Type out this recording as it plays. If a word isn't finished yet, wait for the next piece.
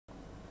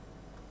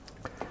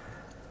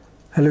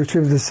Hello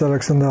YouTube, this is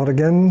Alexander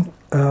again.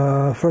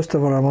 First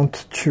of all, I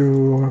want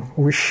to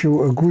wish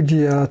you a good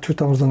year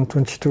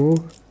 2022,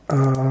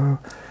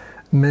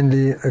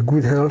 mainly a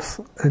good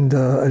health and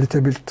a little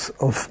bit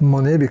of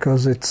money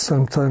because it's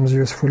sometimes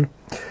useful.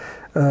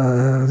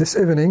 This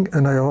evening,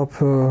 and I hope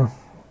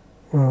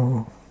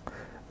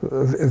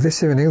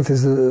this evening,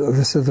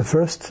 this is the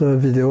first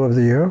video of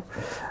the year,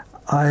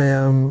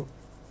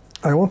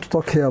 I want to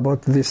talk here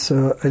about this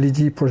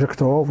LED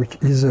projector, which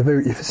is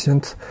very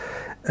efficient.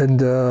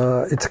 And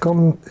it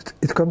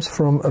comes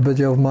from a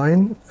buddy of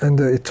mine, and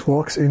it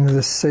works in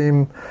the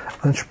same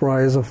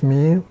enterprise of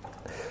me.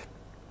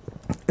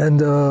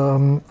 And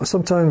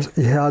sometimes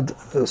he had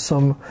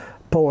some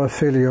power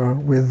failure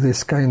with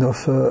this kind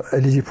of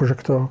LED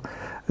projector,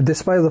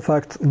 despite the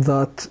fact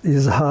that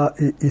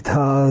it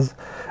has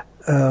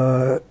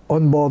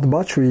onboard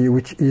battery,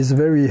 which is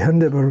very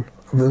handleable,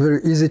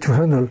 very easy to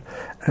handle,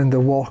 and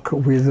work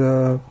with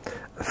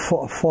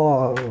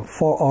far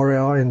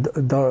area and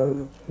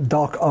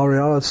dark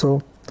area.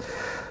 So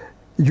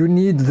you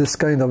need this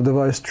kind of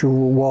device to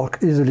work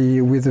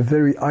easily with a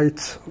very high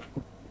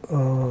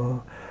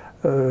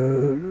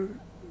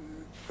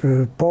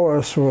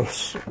power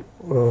source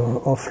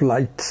of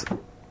light,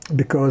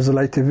 because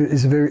light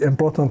is very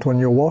important when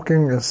you're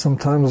walking.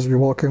 Sometimes you're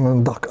walking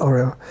on dark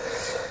area.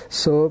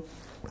 So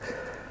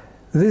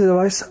this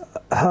device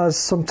has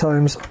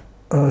sometimes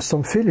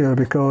some failure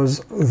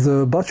because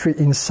the battery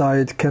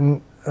inside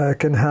can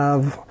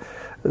have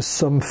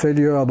some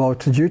failure about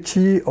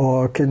duty,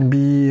 or can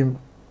be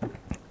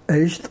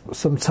aged.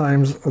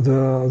 Sometimes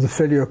the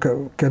failure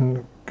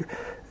can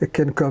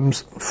come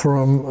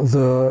from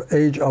the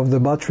age of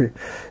the battery.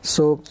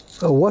 So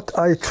what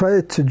I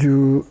tried to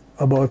do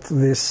about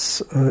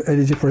this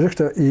LED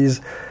projector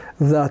is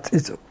that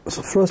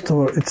first of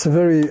all, it's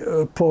very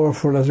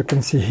powerful, as you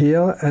can see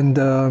here, and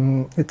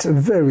it's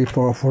very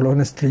powerful,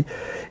 honestly.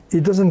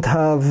 It doesn't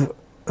have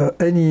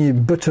any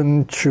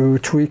button to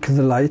tweak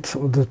the light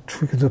or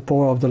tweak the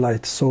power of the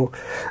light. So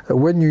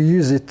when you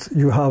use it,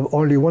 you have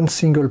only one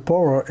single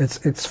power.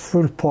 It's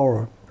full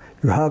power.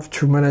 You have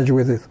to manage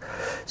with it.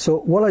 So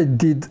what I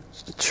did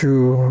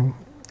to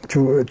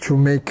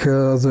make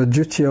the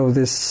duty of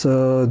this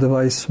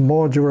device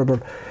more durable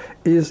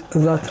is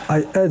that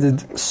I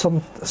added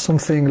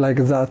something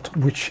like that,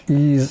 which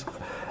is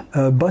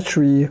a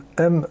battery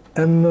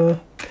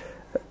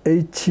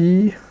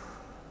M18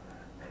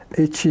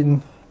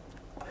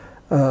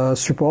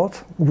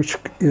 support, which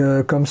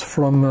comes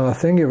from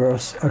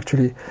Thingiverse.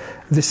 Actually,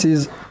 this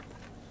is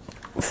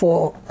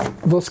for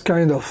those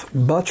kind of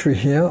battery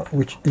here,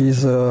 which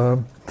is a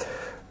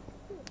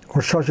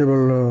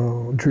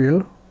rechargeable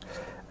drill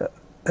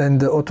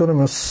and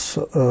autonomous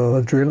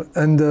drill.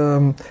 And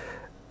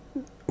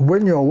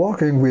when you're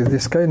working with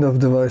this kind of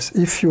device,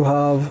 if you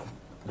have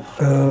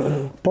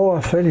power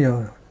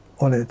failure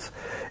on it,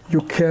 you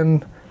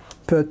can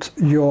put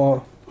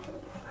your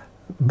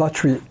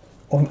battery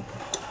on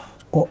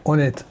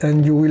it,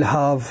 and you will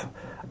have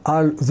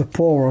all the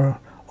power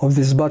of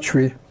this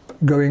battery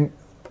going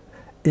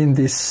in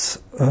this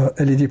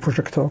LED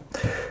projector.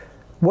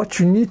 What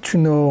you need to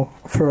know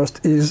first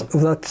is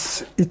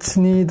that it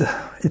need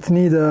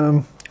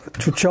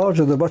to charge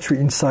the battery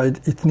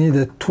inside, it needs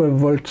a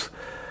 12-volt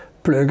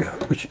plug,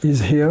 which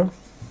is here.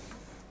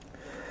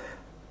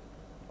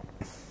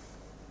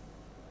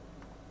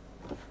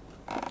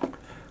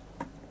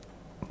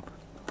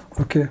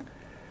 Okay.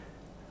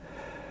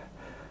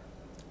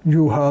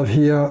 You have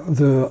here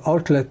the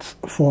outlet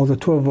for the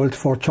 12 volt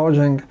for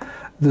charging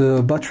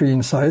the battery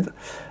inside.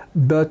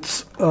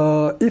 But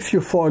if you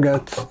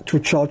forget to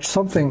charge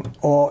something,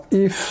 or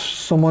if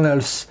someone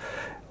else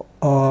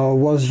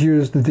was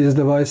used this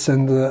device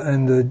and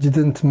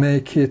didn't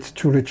make it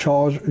to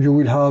recharge, you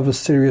will have a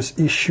serious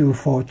issue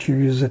to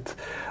use it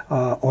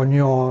on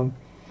your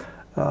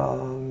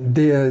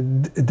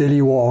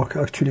daily work,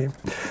 actually.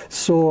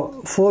 So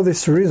for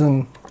this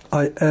reason,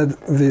 I add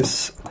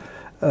this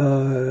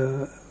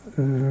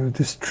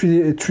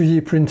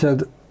 3D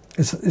printed.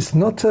 It's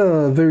not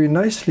very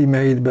nicely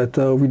made, but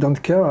we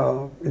don't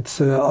care. It's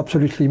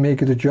absolutely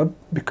make the job,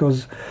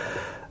 because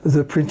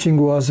the printing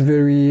was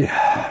very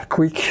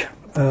quick,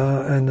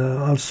 and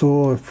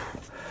also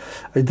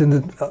I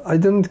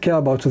didn't care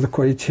about the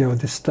quality of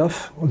this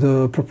stuff.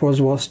 The purpose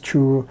was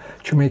to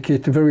make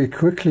it very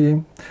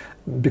quickly,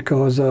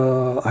 because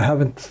I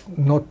haven't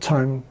no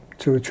time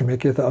to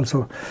make it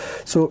also.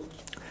 So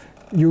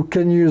you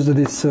can use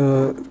this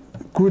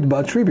good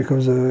battery,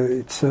 because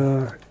it's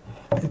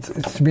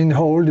been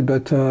old,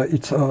 but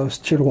it's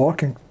still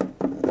working.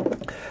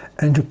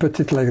 And you put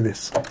it like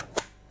this.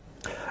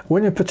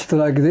 When you put it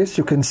like this,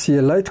 you can see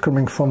a light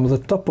coming from the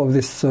top of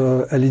this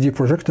LED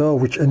projector,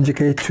 which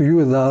indicates to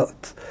you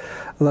that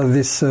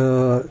this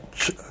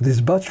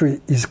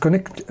battery is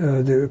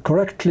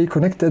correctly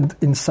connected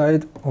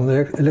inside, on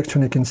the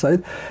electronic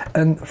inside.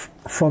 And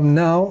from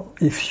now,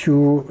 if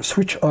you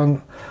switch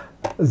on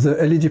the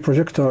LED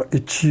projector,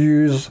 it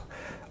uses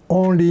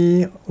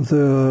only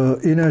the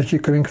energy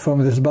coming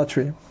from this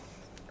battery.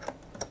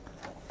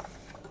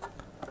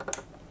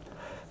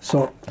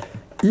 So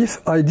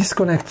if I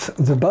disconnect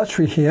the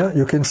battery here,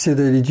 you can see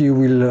the LED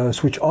will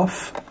switch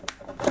off,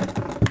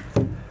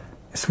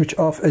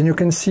 and you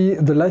can see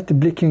the light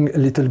blinking a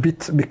little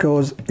bit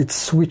because it's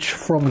switched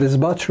from this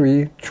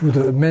battery to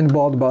the main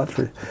board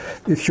battery.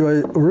 If you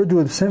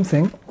redo the same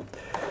thing,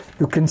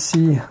 you can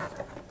see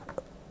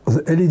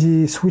the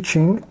LED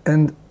switching,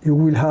 and you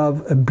will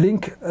have a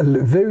blink, a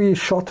very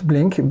short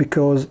blink,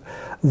 because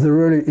the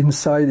relay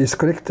inside is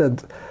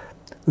connected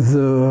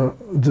the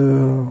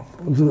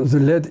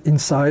LED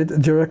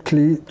inside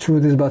directly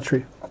to this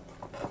battery.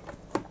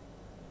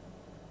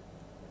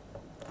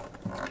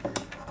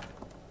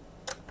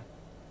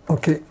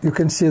 Okay, you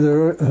can see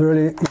the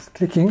relay is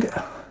clicking.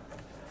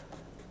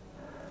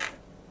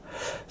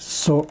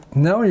 So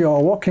now you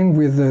are working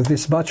with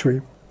this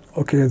battery.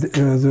 Okay,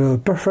 the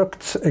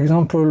perfect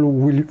example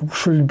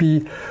should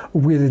be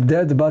with a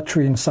dead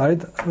battery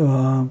inside,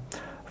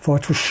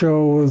 to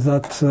show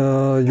that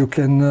you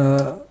can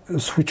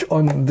switch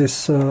on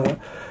this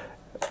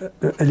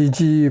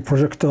LED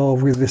projector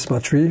with this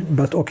battery.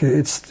 But okay,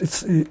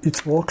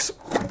 it works.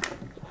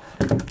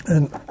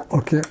 And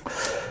okay,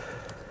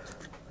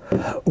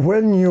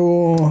 when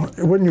you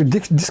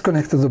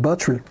disconnect the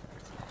battery,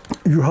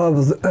 you have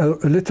a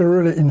little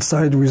relay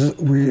inside with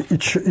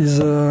each is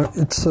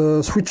it's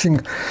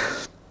switching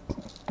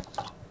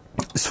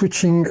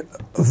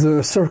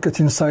the circuit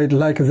inside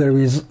like there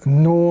is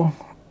no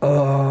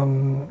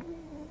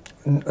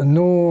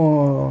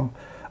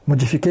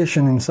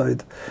modification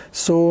inside.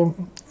 So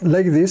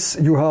like this,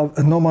 you have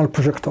a normal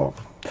projector.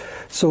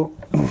 So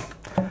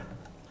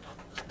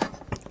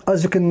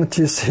as you can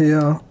notice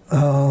here,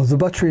 the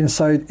battery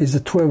inside is a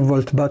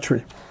 12-volt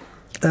battery,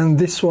 and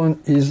this one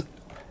is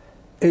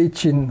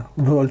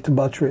 18-volt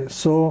battery.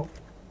 So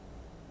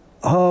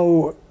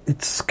how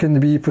it can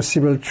be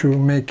possible to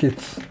make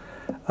it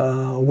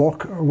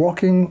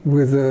working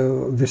with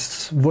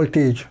this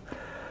voltage?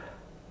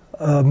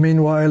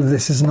 Meanwhile,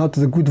 this is not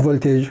the good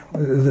voltage,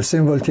 the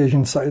same voltage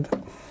inside.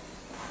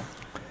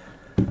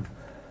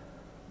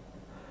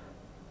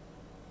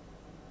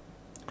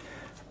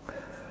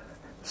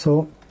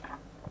 So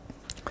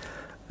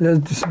let's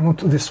dismount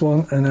this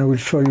one, and I will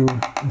show you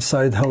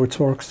inside how it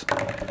works.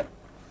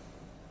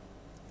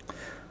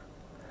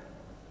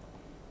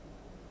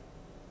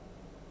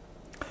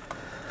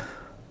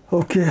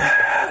 Okay,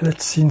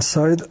 let's see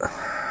inside.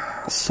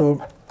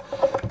 So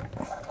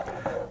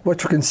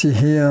what you can see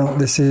here,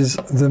 this is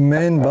the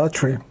main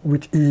battery,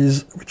 which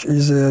is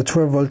a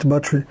 12-volt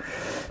battery.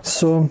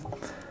 So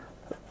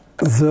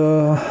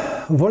the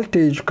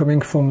voltage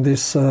coming from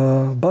this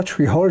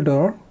battery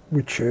holder,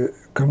 which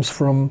comes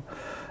from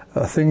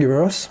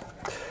Thingiverse,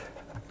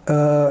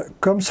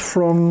 comes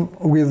from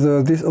with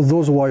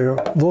those wire.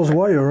 Those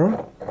wire,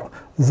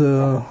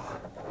 the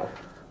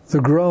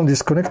ground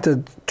is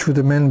connected to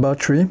the main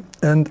battery,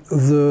 and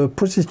the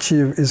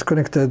positive is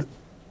connected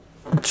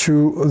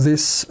to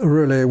this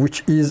relay,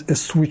 which is a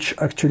switch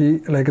actually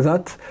like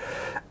that.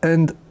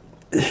 And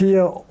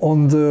here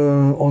on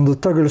the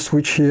toggle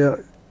switch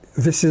here,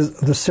 this is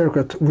the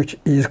circuit which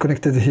is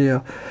connected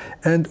here.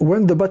 And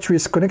when the battery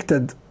is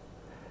connected,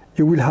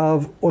 you will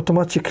have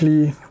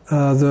automatically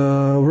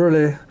the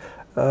relay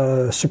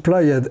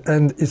supplied,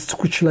 and it's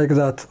switched like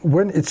that.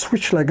 When it's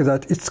switched like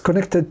that, it's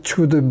connected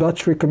to the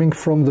battery coming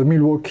from the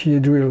Milwaukee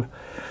drill.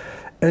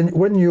 And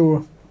when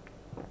you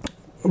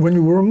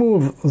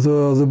remove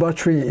the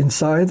battery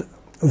inside,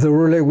 the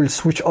relay will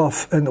switch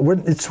off, and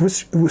when it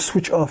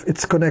switch off,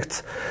 it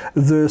connects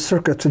the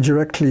circuit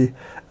directly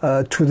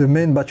to the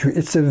main battery.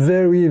 It's a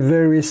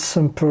very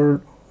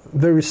simple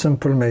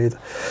made.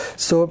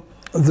 So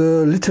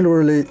the little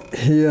relay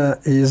here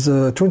is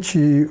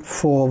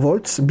 24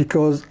 volts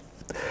because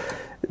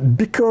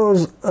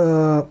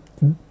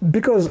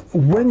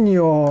when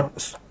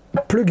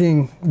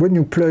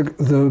you plug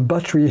the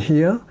battery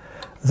here,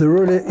 the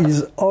relay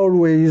is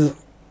always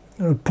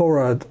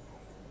powered,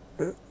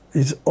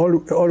 is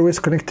always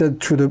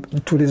connected to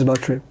this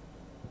battery.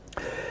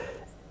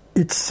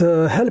 It's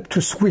help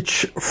to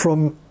switch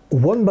from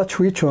one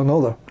battery to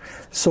another.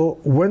 So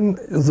when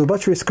the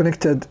battery is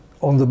connected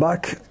on the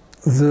back,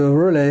 the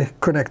relay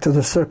connects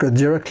the circuit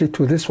directly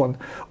to this one.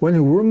 When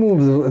you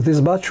remove this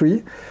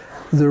battery,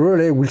 the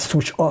relay will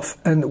switch off,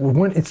 and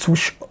when it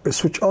switch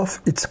off,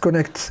 it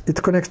connects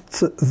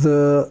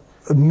the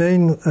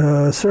main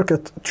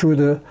circuit to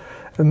the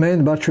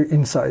main battery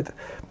inside.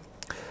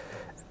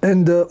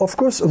 And of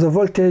course the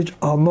voltage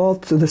are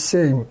not the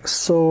same.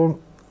 So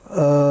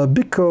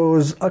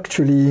because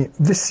actually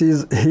this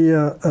is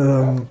here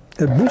a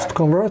boost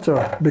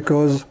converter,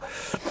 because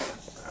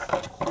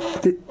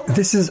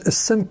this is a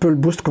simple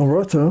boost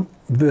converter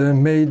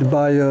made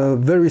by a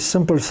very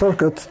simple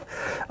circuit.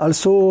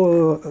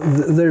 Also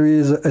there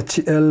is a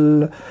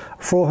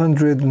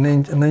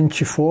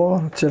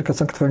TL494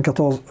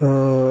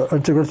 TL494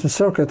 integrated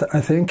circuit,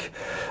 I think,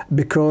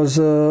 because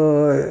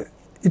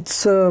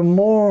it's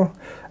more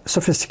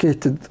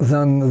sophisticated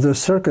than the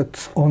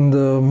circuit on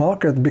the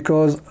market,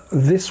 because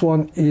this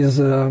one is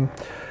a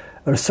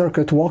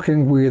circuit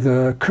working with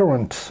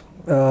current,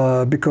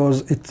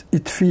 because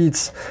it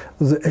feeds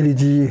the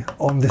LED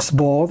on this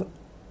board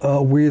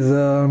with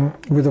a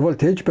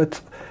voltage,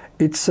 but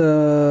it's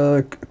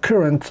a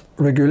current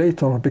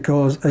regulator,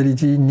 because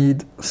LED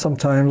need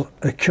sometimes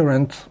a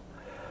current,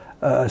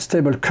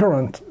 stable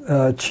current,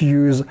 to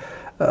use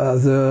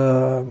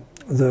the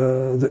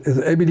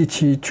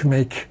ability to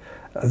make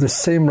the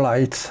same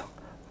light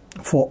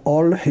for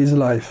all his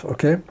life.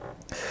 Okay,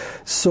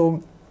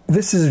 so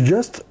this is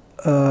just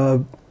a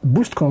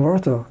boost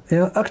converter.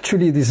 And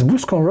actually, this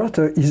boost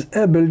converter is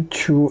able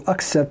to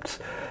accept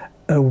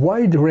a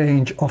wide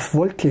range of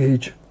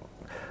voltage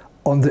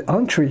on the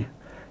entry.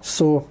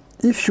 So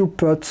if you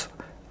put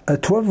a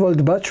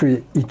 12-volt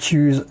battery, it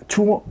uses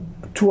 2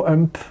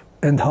 amp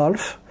and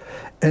half,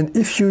 and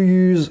if you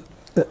use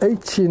the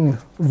 18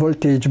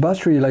 voltage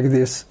battery like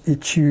this,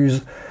 it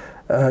uses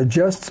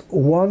just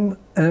 1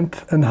 amp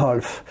and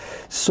half.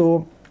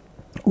 So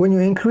when you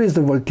increase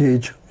the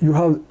voltage, you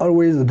have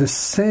always the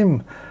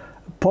same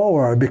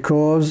power,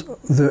 because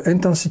the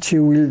intensity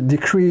will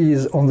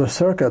decrease on the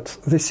circuit.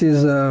 This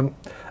is a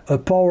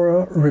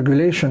power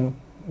regulation,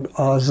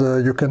 as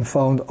you can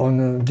find on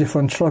a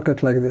different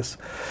circuit like this.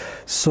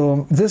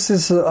 So this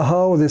is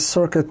how this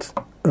circuit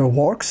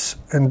works,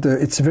 and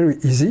it's very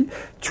easy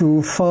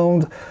to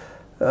find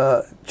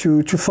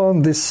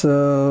this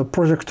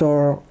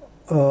projector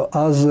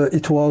as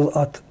it was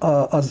at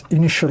as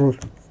initial.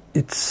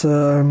 It's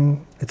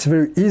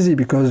very easy,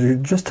 because you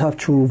just have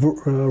to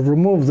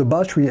remove the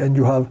battery, and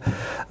you have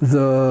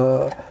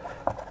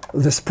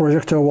this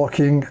projector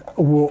working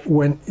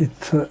when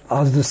it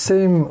has the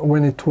same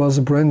when it was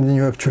brand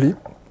new actually.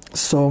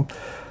 So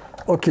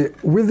okay,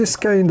 with this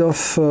kind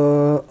of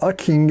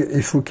hacking,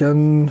 if we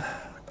can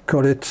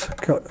call it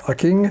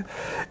hacking,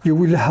 you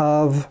will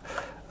have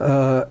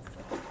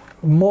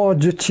more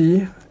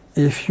duty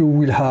if you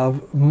will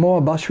have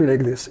more battery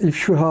like this.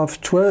 If you have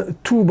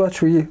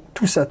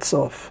two sets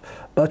of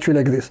battery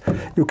like this,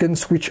 you can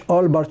switch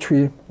all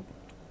battery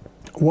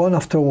one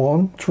after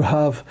one to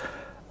have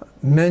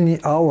many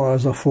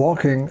hours of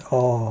working.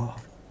 Or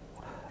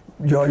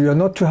you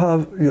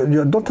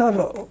don't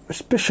have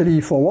especially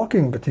for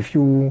working, but if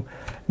you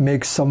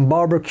make some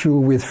barbecue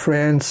with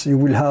friends, you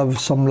will have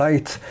some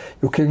light.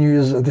 You can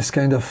use this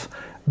kind of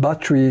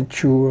battery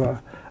to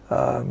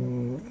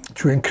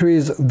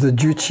increase the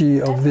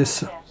duty of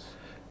this,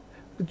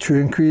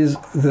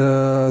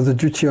 the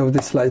duty of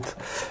this light.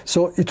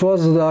 So it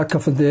was the hack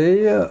of the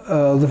day,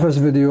 the first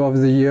video of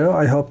the year.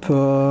 I hope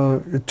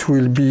it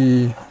will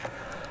be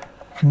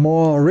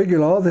more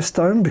regular this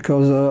time,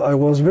 because I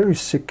was very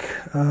sick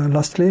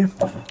lastly.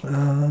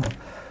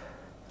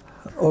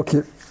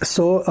 Okay,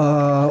 so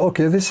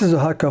okay, this is a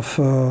hack of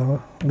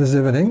this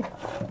evening.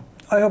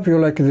 I hope you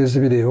like this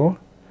video,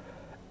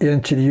 and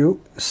until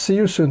see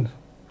you soon.